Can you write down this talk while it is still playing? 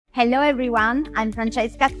Hello everyone, I'm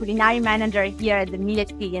Francesca, Culinary Manager here at the Miele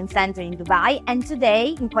Experience Center in Dubai, and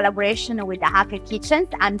today, in collaboration with the Hacker Kitchens,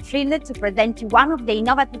 I'm thrilled to present you one of the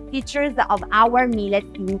innovative features of our Miele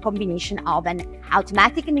Steam Combination Oven,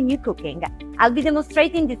 automatic menu cooking. I'll be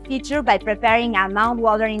demonstrating this feature by preparing a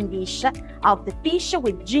mouth-watering dish of the fish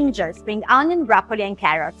with ginger, spring onion, broccoli and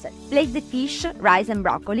carrots. Place the fish, rice and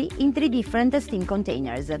broccoli in 3 different steam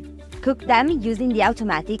containers. Cook them using the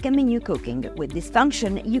automatic menu cooking. With this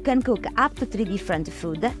function, you can cook up to 3 different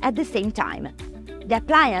foods at the same time. The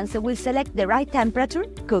appliance will select the right temperature,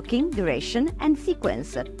 cooking, duration, and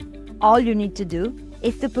sequence. All you need to do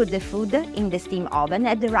is to put the food in the steam oven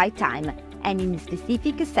at the right time and in a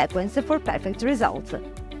specific sequence for perfect results.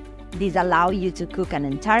 This allows you to cook an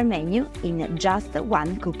entire menu in just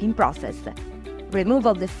one cooking process. Remove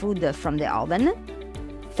all the food from the oven.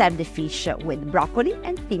 Serve the fish with broccoli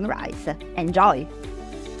and steamed rice. Enjoy!